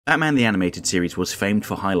Batman the Animated Series was famed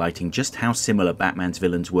for highlighting just how similar Batman's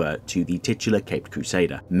villains were to the titular Caped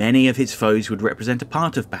Crusader. Many of his foes would represent a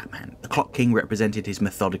part of Batman. The Clock King represented his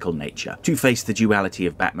methodical nature, Two-Face the duality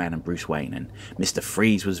of Batman and Bruce Wayne, and Mr.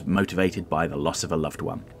 Freeze was motivated by the loss of a loved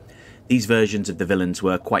one. These versions of the villains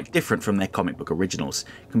were quite different from their comic book originals,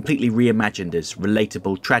 completely reimagined as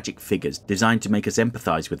relatable, tragic figures designed to make us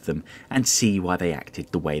empathise with them and see why they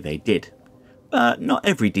acted the way they did. But not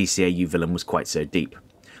every DCAU villain was quite so deep.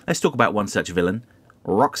 Let's talk about one such villain,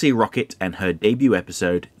 Roxy Rocket and her debut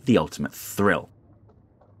episode, The Ultimate Thrill.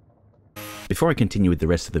 Before I continue with the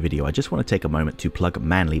rest of the video, I just want to take a moment to plug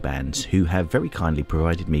Manly Bands, who have very kindly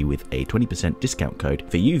provided me with a 20% discount code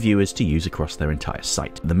for you viewers to use across their entire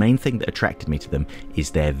site. The main thing that attracted me to them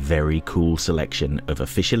is their very cool selection of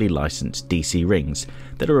officially licensed DC rings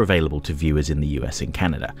that are available to viewers in the US and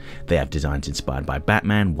Canada. They have designs inspired by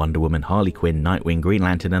Batman, Wonder Woman, Harley Quinn, Nightwing, Green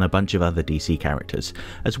Lantern and a bunch of other DC characters,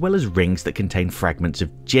 as well as rings that contain fragments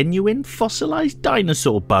of genuine fossilized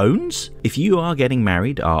dinosaur bones. If you are getting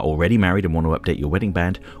married, are already married and want to update your wedding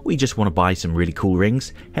band, or you just want to buy some really cool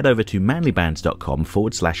rings, head over to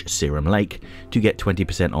manlybands.com/Serum Lake to get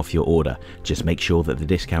 20% off your order. Just make sure that the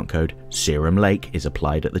discount code Serum Lake is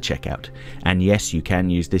applied at the checkout. And yes, you can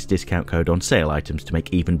use this discount code on sale items to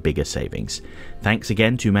make even bigger savings. Thanks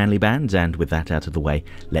again to Manly Bands, and with that out of the way,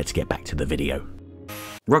 let's get back to the video.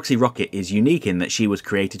 Roxy Rocket is unique in that she was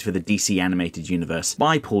created for the DC animated universe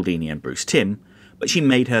by Paul Dini and Bruce Timm, but she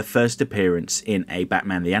made her first appearance in a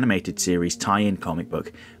Batman the Animated Series tie-in comic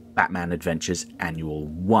book, Batman Adventures Annual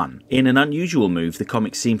 1. In an unusual move, the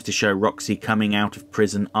comic seems to show Roxy coming out of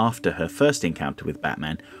prison after her first encounter with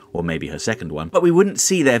Batman, or maybe her second one, but we wouldn't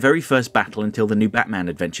see their very first battle until the new Batman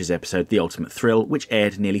Adventures episode, The Ultimate Thrill, which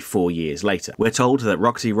aired nearly 4 years later. We're told that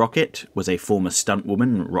Roxy Rocket was a former stunt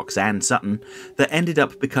woman, Roxanne Sutton, that ended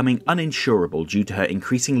up becoming uninsurable due to her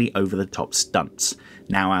increasingly over-the-top stunts.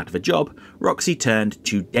 Now out of a job, Roxy turned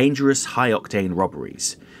to dangerous high-octane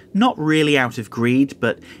robberies. Not really out of greed,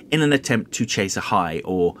 but in an attempt to chase a high,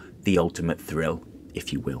 or the ultimate thrill,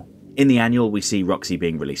 if you will. In the annual, we see Roxy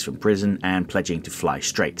being released from prison and pledging to fly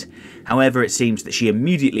straight. However, it seems that she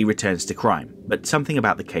immediately returns to crime, but something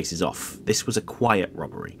about the case is off. This was a quiet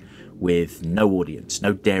robbery, with no audience,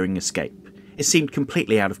 no daring escape. It seemed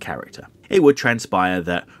completely out of character. It would transpire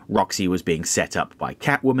that Roxy was being set up by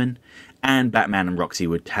Catwoman, and Batman and Roxy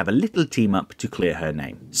would have a little team up to clear her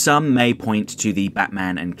name. Some may point to the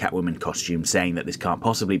Batman and Catwoman costume, saying that this can't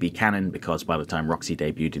possibly be canon because by the time Roxy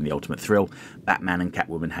debuted in The Ultimate Thrill, Batman and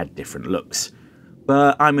Catwoman had different looks.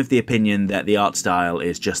 But I'm of the opinion that the art style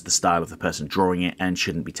is just the style of the person drawing it and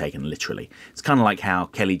shouldn't be taken literally. It's kind of like how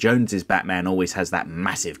Kelly Jones's Batman always has that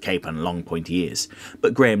massive cape and long pointy ears,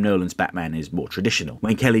 but Graham Nolan's Batman is more traditional.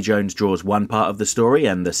 When Kelly Jones draws one part of the story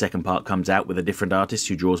and the second part comes out with a different artist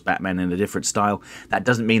who draws Batman in a different style, that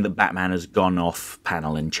doesn't mean that Batman has gone off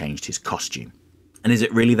panel and changed his costume. And is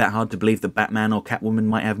it really that hard to believe that Batman or Catwoman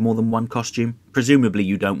might have more than one costume? Presumably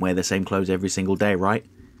you don't wear the same clothes every single day, right?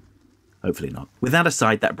 Hopefully not. With that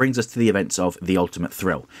aside, that brings us to the events of The Ultimate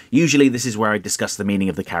Thrill. Usually this is where I discuss the meaning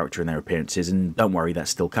of the character and their appearances, and don't worry,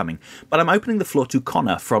 that's still coming. But I'm opening the floor to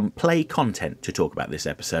Conor from Play Content to talk about this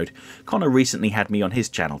episode. Conor recently had me on his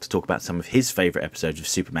channel to talk about some of his favourite episodes of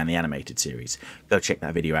Superman the Animated Series. Go check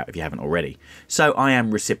that video out if you haven't already. So I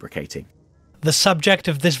am reciprocating. The subject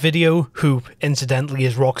of this video, who incidentally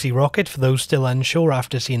is Roxy Rocket for those still unsure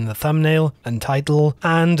after seeing the thumbnail and title,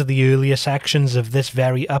 and the earlier sections of this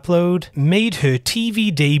very upload, made her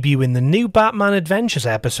TV debut in the new Batman Adventures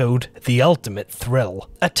episode, The Ultimate Thrill.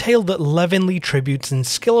 A tale that lovingly tributes and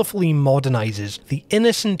skillfully modernises the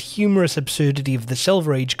innocent, humorous absurdity of the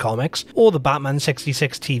Silver Age comics or the Batman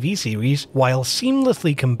 66 TV series, while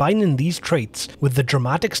seamlessly combining these traits with the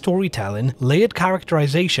dramatic storytelling, layered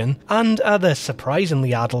characterization, and other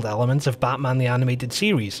surprisingly adult elements of Batman the Animated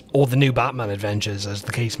Series, or the new Batman Adventures as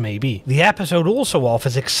the case may be. The episode also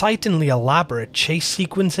offers excitingly elaborate chase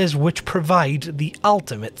sequences which provide the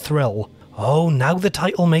ultimate thrill. Oh, now the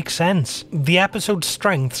title makes sense. The episode's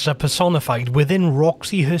strengths are personified within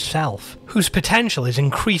Roxy herself, whose potential is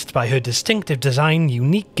increased by her distinctive design,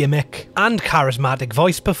 unique gimmick, and charismatic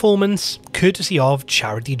voice performance, courtesy of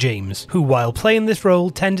Charity James, who while playing this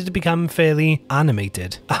role tended to become fairly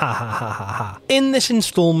animated. In this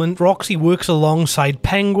installment, Roxy works alongside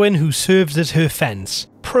Penguin, who serves as her fence,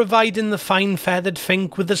 providing the fine feathered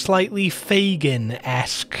Fink with a slightly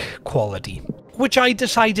Fagin-esque quality, which I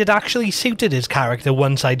decided actually suited his character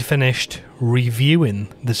once I'd finished reviewing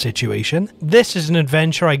the situation. This is an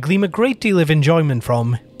adventure I glean a great deal of enjoyment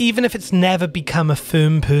from, even if it's never become a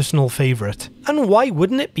firm personal favourite. And why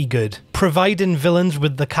wouldn't it be good? Providing villains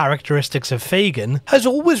with the characteristics of Fagin has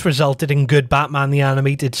always resulted in good Batman the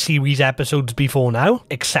Animated Series episodes before now,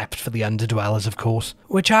 except for the Underdwellers of course,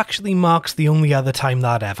 which actually marks the only other time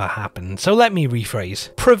that ever happened, so let me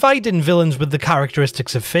rephrase. Providing villains with the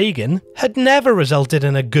characteristics of Fagin had never resulted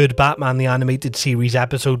in a good Batman the Animated Series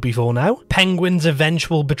episode before now. Penguin's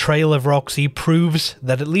eventual betrayal of Roxy proves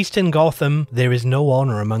that at least in Gotham, there is no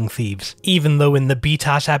honour among thieves. Even though in the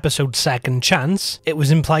BTAS episode Second Chance, it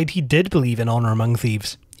was implied he did believe in honour among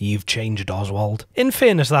thieves. You've changed, Oswald. In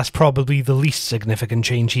fairness, that's probably the least significant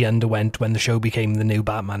change he underwent when the show became the new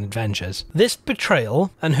Batman Adventures. This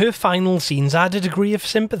betrayal and her final scenes add a degree of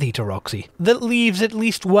sympathy to Roxy that leaves at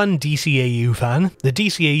least one DCAU fan, the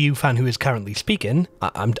DCAU fan who is currently speaking,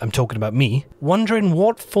 I'm talking about me, wondering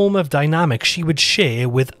what form of dynamic she would share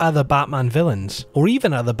with other Batman villains, or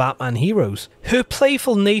even other Batman heroes. Her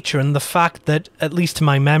playful nature and the fact that, at least to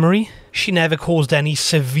my memory, she never caused any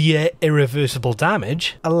severe, irreversible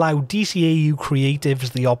damage, allowed DCAU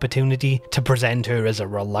creatives the opportunity to present her as a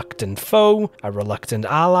reluctant foe, a reluctant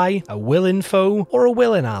ally, a willing foe, or a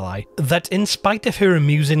willing ally. That in spite of her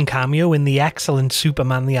amusing cameo in the excellent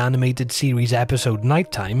Superman the Animated Series episode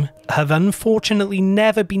Nighttime, have unfortunately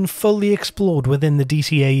never been fully explored within the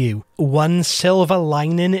DCAU. One silver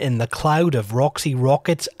lining in the cloud of Roxy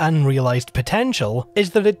Rocket's unrealised potential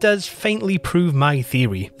is that it does faintly prove my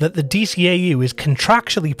theory that the DCAU is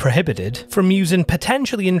contractually prohibited from using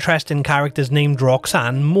potentially interesting characters named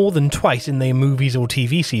Roxanne more than twice in their movies or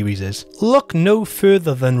TV series. Look no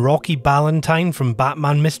further than Rocky Ballantyne from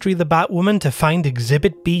Batman Mystery the Batwoman to find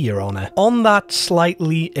Exhibit B, Your Honour. On that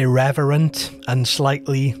slightly irreverent and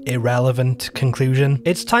slightly irrelevant conclusion,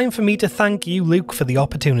 it's time for me to thank you, Luke, for the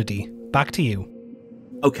opportunity. Back to you.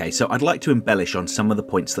 Okay, so I'd like to embellish on some of the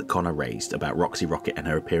points that Conor raised about Roxy Rocket and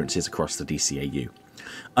her appearances across the DCAU.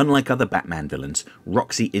 Unlike other Batman villains,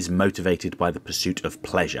 Roxy is motivated by the pursuit of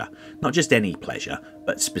pleasure. Not just any pleasure,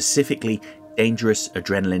 but specifically dangerous,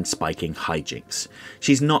 adrenaline-spiking hijinks.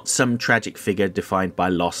 She's not some tragic figure defined by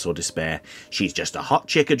loss or despair. She's just a hot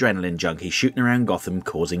chick adrenaline junkie shooting around Gotham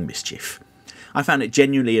causing mischief. I found it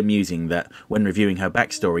genuinely amusing that, when reviewing her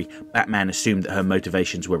backstory, Batman assumed that her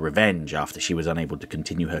motivations were revenge after she was unable to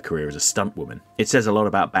continue her career as a stunt woman. It says a lot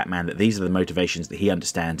about Batman that these are the motivations that he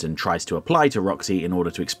understands and tries to apply to Roxy in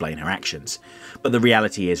order to explain her actions. But the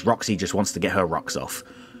reality is, Roxy just wants to get her rocks off.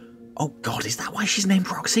 Oh god, is that why she's named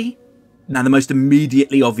Roxy? Now, the most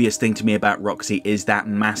immediately obvious thing to me about Roxy is that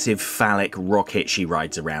massive phallic rocket she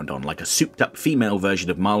rides around on, like a souped-up female version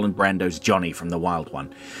of Marlon Brando's Johnny from The Wild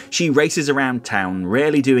One. She races around town,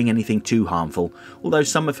 rarely doing anything too harmful, although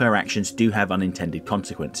some of her actions do have unintended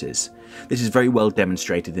consequences. This is very well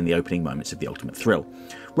demonstrated in the opening moments of The Ultimate Thrill.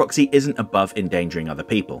 Roxy isn't above endangering other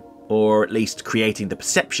people, or at least creating the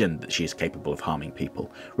perception that she is capable of harming people.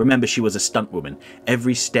 Remember, she was a stunt woman.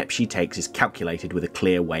 Every step she takes is calculated with a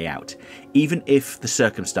clear way out, even if the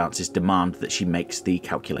circumstances demand that she makes the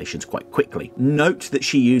calculations quite quickly. Note that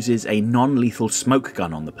she uses a non-lethal smoke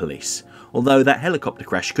gun on the police, although that helicopter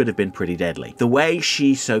crash could have been pretty deadly. The way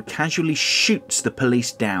she so casually shoots the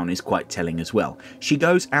police down is quite telling as well. She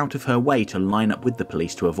goes out of her way to line up with the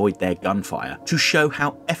police to avoid their gunfire, to show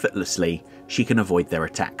how effortlessly she can avoid their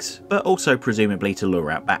attacks, but also presumably to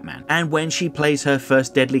lure out Batman. And when she plays her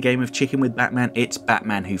first deadly game of chicken with Batman, it's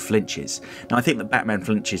Batman who flinches. Now, I think that Batman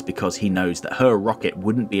flinches because he knows that her rocket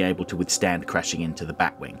wouldn't be able to withstand crashing into the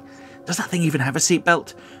Batwing. Does that thing even have a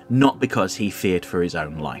seatbelt? Not because he feared for his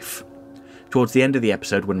own life. Towards the end of the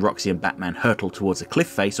episode, when Roxy and Batman hurtle towards a cliff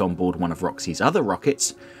face on board one of Roxy's other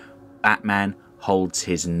rockets, Batman holds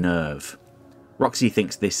his nerve. Roxy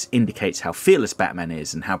thinks this indicates how fearless Batman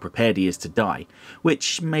is and how prepared he is to die,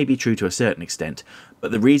 which may be true to a certain extent, but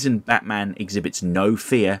the reason Batman exhibits no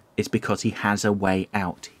fear is because he has a way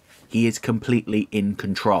out. He is completely in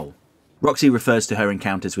control. Roxy refers to her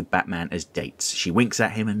encounters with Batman as dates. She winks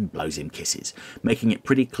at him and blows him kisses, making it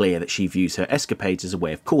pretty clear that she views her escapades as a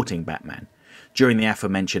way of courting Batman. During the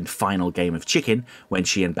aforementioned final game of chicken, when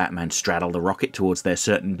she and Batman straddle the rocket towards their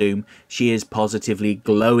certain doom, she is positively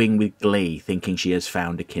glowing with glee, thinking she has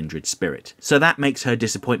found a kindred spirit. So that makes her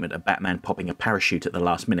disappointment at Batman popping a parachute at the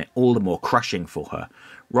last minute all the more crushing for her.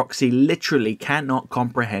 Roxy literally cannot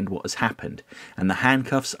comprehend what has happened, and the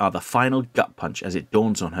handcuffs are the final gut punch as it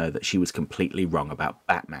dawns on her that she was completely wrong about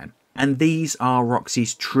Batman. And these are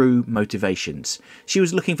Roxy's true motivations. She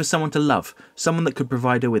was looking for someone to love, someone that could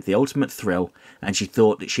provide her with the ultimate thrill, and she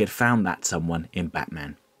thought that she had found that someone in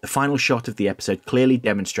Batman. The final shot of the episode clearly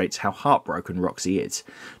demonstrates how heartbroken Roxy is,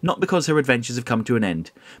 not because her adventures have come to an end,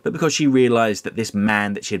 but because she realised that this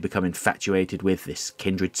man that she had become infatuated with, this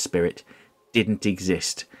kindred spirit, didn't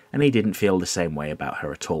exist, and he didn't feel the same way about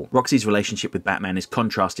her at all. Roxy's relationship with Batman is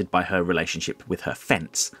contrasted by her relationship with her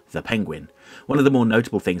fence, the Penguin. One of the more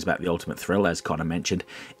notable things about the Ultimate Thrill, as Conor mentioned,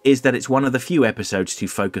 is that it's one of the few episodes to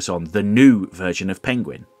focus on the new version of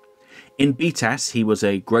Penguin. In BTAS, he was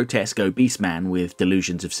a grotesque obese man with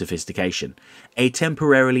delusions of sophistication, a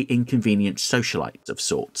temporarily inconvenient socialite of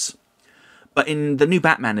sorts. But in the new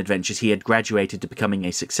Batman adventures, he had graduated to becoming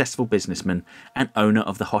a successful businessman and owner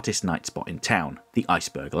of the hottest night spot in town, the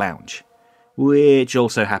Iceberg Lounge, which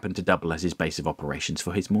also happened to double as his base of operations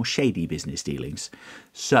for his more shady business dealings,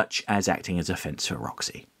 such as acting as a fence for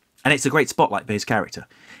Roxy. And it's a great spotlight for his character.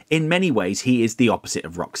 In many ways, he is the opposite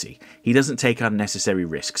of Roxy. He doesn't take unnecessary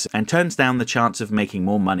risks and turns down the chance of making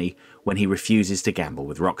more money when he refuses to gamble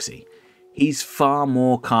with Roxy. He's far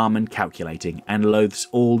more calm and calculating and loathes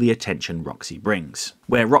all the attention Roxy brings.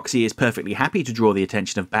 Where Roxy is perfectly happy to draw the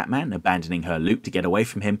attention of Batman, abandoning her loot to get away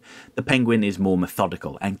from him, the Penguin is more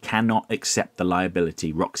methodical and cannot accept the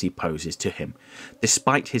liability Roxy poses to him.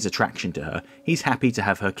 Despite his attraction to her, he's happy to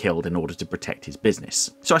have her killed in order to protect his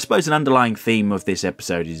business. So I suppose an underlying theme of this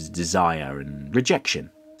episode is desire and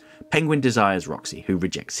rejection. Penguin desires Roxy, who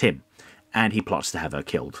rejects him, and he plots to have her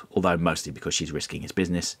killed, although mostly because she's risking his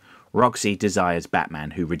business. Roxy desires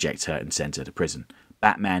Batman, who rejects her and sends her to prison.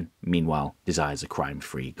 Batman, meanwhile, desires a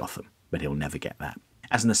crime-free Gotham, but he'll never get that.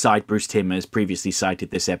 As an aside, Bruce Timm has previously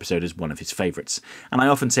cited this episode as one of his favourites, and I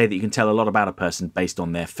often say that you can tell a lot about a person based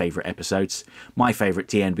on their favourite episodes. My favourite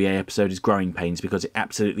TNBA episode is Growing Pains because it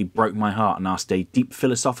absolutely broke my heart and asked a deep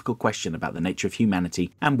philosophical question about the nature of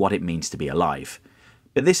humanity and what it means to be alive.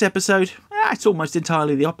 But this episode, it's almost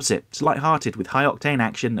entirely the opposite. It's light-hearted with high-octane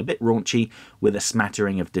action, a bit raunchy, with a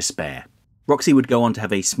smattering of despair. Roxy would go on to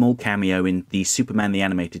have a small cameo in the Superman the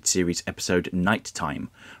Animated Series episode Nighttime.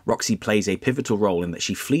 Roxy plays a pivotal role in that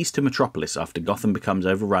she flees to Metropolis after Gotham becomes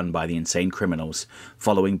overrun by the insane criminals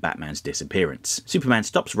following Batman's disappearance. Superman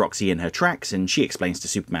stops Roxy in her tracks and she explains to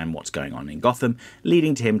Superman what's going on in Gotham,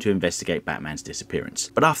 leading to him to investigate Batman's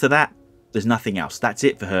disappearance. But after that, there's nothing else. That's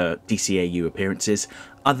it for her DCAU appearances,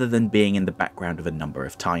 other than being in the background of a number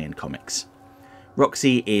of tie-in comics.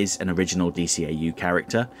 Roxy is an original DCAU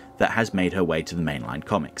character that has made her way to the mainline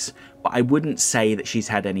comics, but I wouldn't say that she's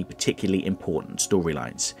had any particularly important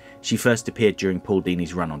storylines. She first appeared during Paul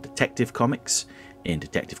Dini's run on Detective Comics, in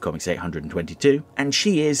Detective Comics 822, and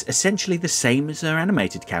she is essentially the same as her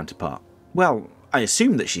animated counterpart. Well, I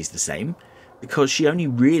assume that she's the same, because she only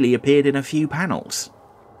really appeared in a few panels.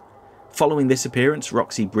 Following this appearance,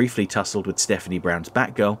 Roxy briefly tussled with Stephanie Brown's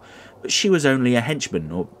Batgirl, but she was only a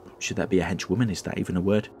henchman, or should that be a henchwoman, is that even a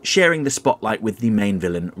word? Sharing the spotlight with the main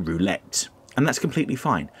villain, Roulette. And that's completely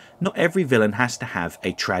fine. Not every villain has to have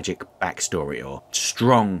a tragic backstory or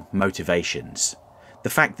strong motivations. The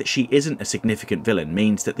fact that she isn't a significant villain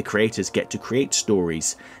means that the creators get to create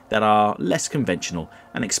stories that are less conventional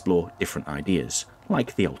and explore different ideas,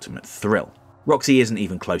 like the Ultimate Thrill. Roxy isn't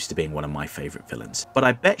even close to being one of my favourite villains, but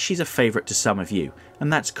I bet she's a favourite to some of you,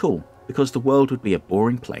 and that's cool, because the world would be a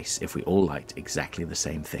boring place if we all liked exactly the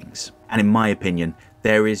same things. And in my opinion,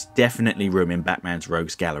 there is definitely room in Batman's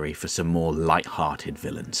Rogues Gallery for some more light-hearted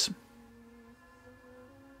villains.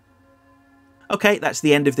 Okay, that's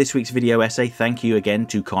the end of this week's video essay. Thank you again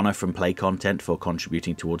to Conor from Play Content for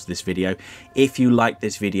contributing towards this video. If you liked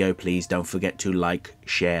this video, please don't forget to like,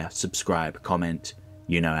 share, subscribe, comment.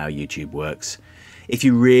 You know how YouTube works. If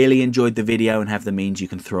you really enjoyed the video and have the means, you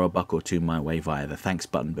can throw a buck or two my way via the thanks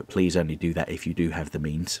button, but please only do that if you do have the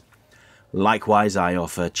means. Likewise, I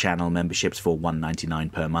offer channel memberships for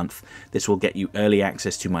 $1.99 per month. This will get you early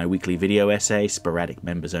access to my weekly video essay, sporadic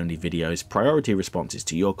members-only videos, priority responses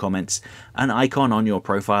to your comments, an icon on your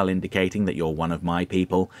profile indicating that you're one of my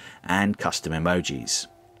people, and custom emojis.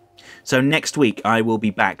 So next week I will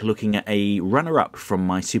be back looking at a runner-up from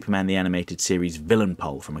my Superman the Animated Series villain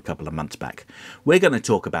poll from a couple of months back. We're going to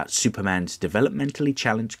talk about Superman's developmentally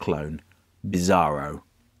challenged clone, Bizarro.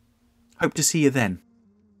 Hope to see you then.